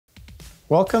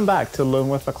Welcome back to Living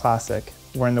with a Classic.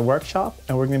 We're in the workshop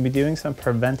and we're going to be doing some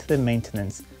preventative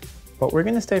maintenance, but we're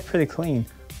going to stay pretty clean.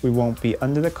 We won't be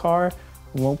under the car,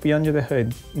 we won't be under the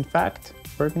hood. In fact,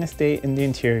 we're going to stay in the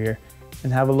interior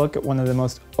and have a look at one of the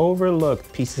most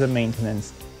overlooked pieces of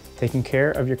maintenance, taking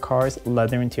care of your car's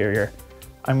leather interior.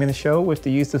 I'm going to show with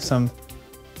the use of some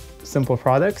simple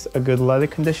products, a good leather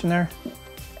conditioner,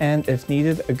 and if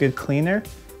needed, a good cleaner,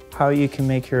 how you can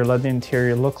make your leather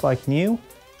interior look like new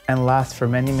and last for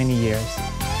many, many years.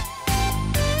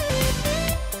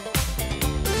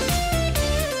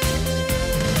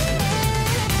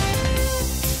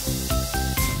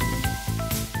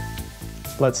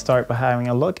 Let's start by having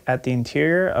a look at the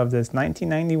interior of this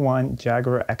 1991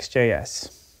 Jaguar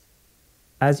XJS.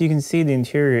 As you can see, the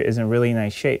interior is in really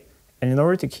nice shape, and in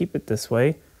order to keep it this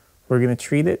way, we're going to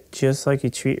treat it just like you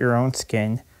treat your own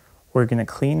skin. We're going to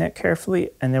clean it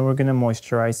carefully, and then we're going to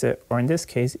moisturize it, or in this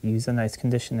case, use a nice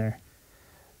conditioner.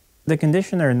 The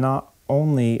conditioner not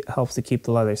only helps to keep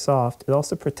the leather soft, it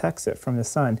also protects it from the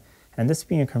sun, and this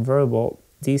being a convertible,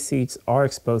 these seats are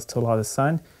exposed to a lot of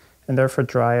sun and therefore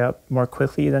dry up more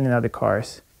quickly than in other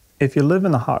cars. If you live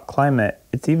in a hot climate,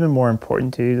 it's even more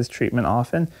important to do this treatment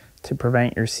often to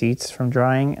prevent your seats from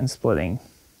drying and splitting.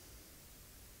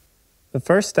 The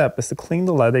first step is to clean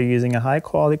the leather using a high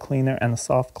quality cleaner and a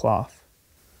soft cloth.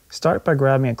 Start by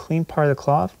grabbing a clean part of the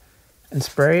cloth and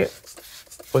spray it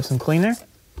with some cleaner,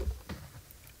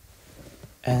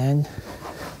 and then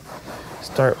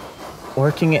start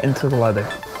working it into the leather.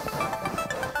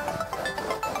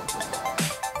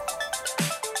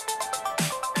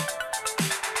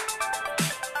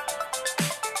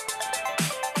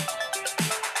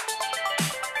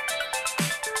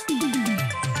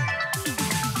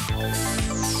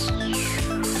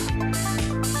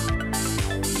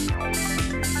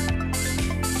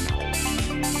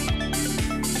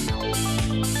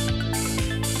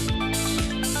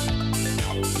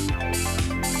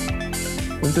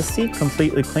 With the seat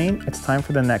completely clean, it's time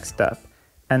for the next step,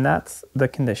 and that's the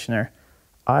conditioner.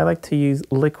 I like to use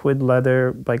liquid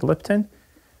leather by Lipton.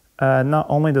 Not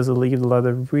only does it leave the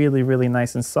leather really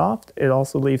nice and soft, it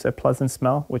also leaves a pleasant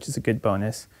smell, which is a good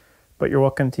bonus. But you're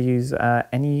welcome to use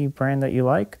any brand that you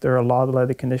like. There are a lot of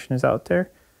leather conditioners out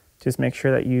there. Just make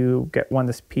sure that you get one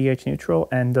that's pH neutral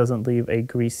and doesn't leave a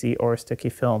greasy or sticky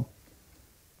film.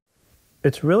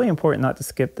 It's really important not to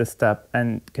skip this step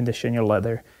and condition your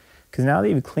leather, because now that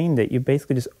you've cleaned it, you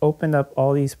basically just opened up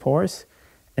all these pores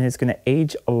and it's going to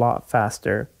age a lot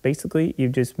faster. Basically,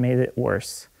 you've just made it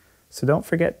worse. So don't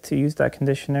forget to use that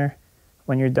conditioner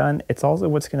when you're done. It's also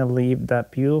what's going to leave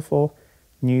that beautiful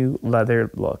new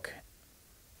leather look.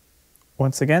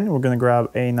 Once again, we're going to grab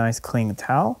a nice clean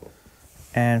towel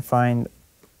and find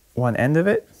one end of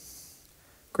it.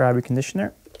 Grab your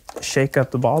conditioner, shake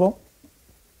up the bottle,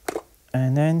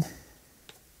 and then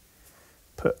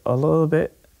put a little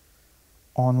bit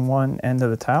on one end of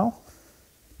the towel,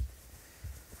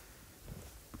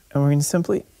 and we're going to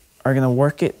simply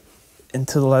work it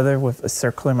into the leather with a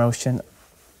circular motion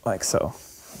like so.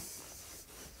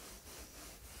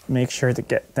 Make sure to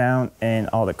get down in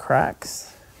all the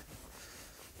cracks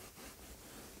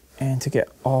and to get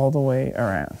all the way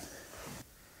around.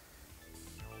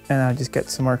 And I'll just get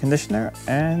some more conditioner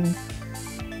and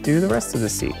do the rest of the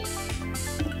seat.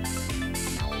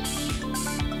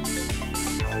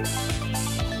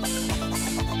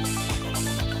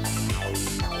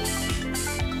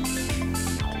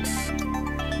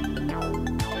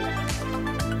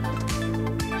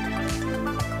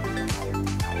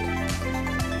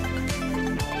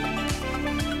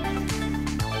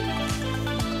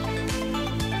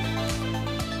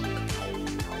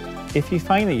 If you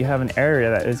find that you have an area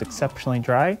that is exceptionally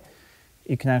dry,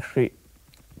 you can actually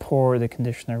pour the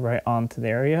conditioner right onto the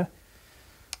area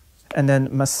and then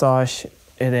massage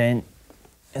it in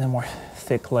a more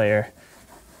thick layer,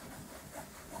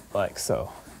 like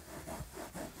so.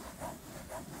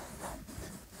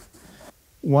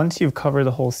 Once you've covered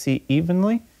the whole seat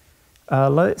evenly,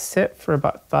 let it sit for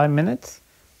about 5 minutes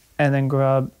and then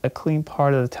grab a clean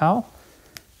part of the towel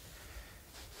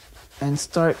and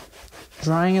start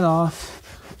drying it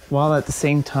off while at the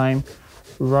same time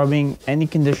rubbing any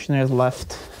conditioner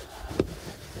left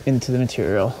into the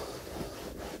material.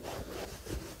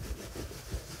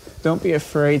 Don't be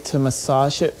afraid to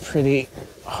massage it pretty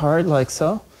hard like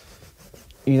so.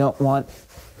 You don't want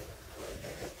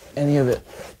any of it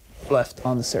left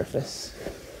on the surface.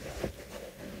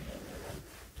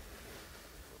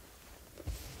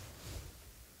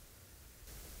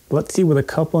 Let's see what a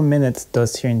couple of minutes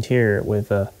does to your interior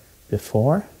with a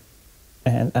before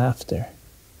and after.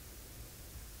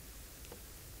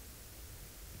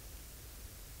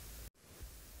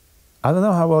 I don't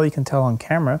know how well you can tell on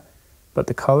camera, but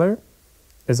the color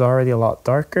is already a lot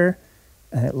darker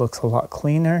and it looks a lot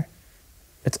cleaner.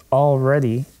 It's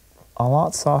already a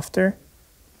lot softer.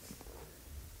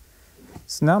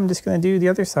 So now I'm just going to do the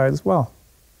other side as well.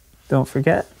 Don't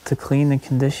forget to clean and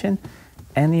condition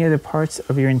any other parts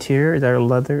of your interior that are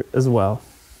leather as well.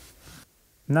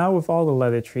 Now with all the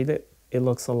leather treated, it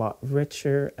looks a lot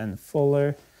richer and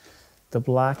fuller. The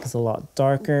black is a lot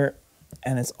darker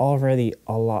and it's already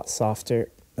a lot softer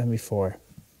than before.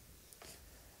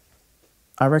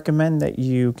 I recommend that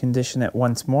you condition it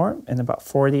once more in about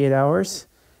 48 hours.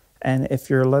 And if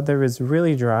your leather is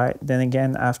really dry, then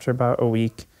again after about a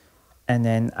week, and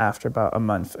then after about a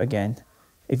month again.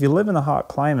 If you live in a hot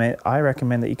climate, I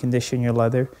recommend that you condition your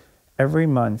leather every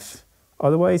month.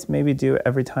 Otherwise, maybe do it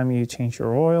every time you change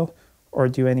your oil or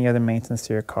do any other maintenance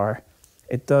to your car.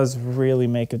 It does really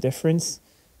make a difference,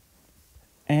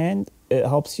 and it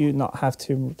helps you not have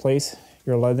to replace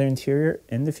your leather interior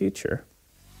in the future.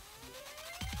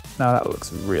 Now that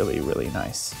looks really, really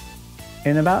nice.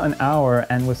 In about an hour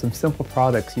and with some simple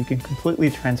products, you can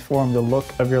completely transform the look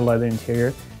of your leather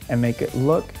interior and make it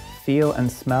look, feel,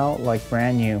 and smell like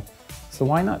brand new. So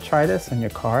why not try this on your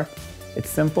car? It's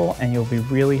simple and you'll be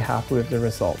really happy with the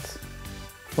results.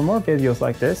 For more videos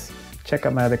like this, check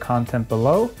out my other content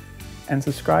below and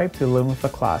subscribe to Living with a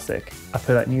Classic. I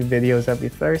put out new videos every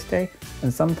Thursday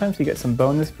and sometimes you get some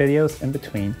bonus videos in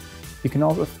between. You can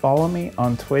also follow me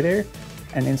on Twitter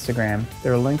and Instagram.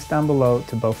 There are links down below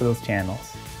to both of those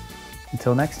channels.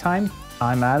 Until next time,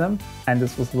 I'm Adam and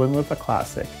this was Living with a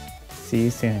Classic. See you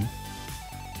soon.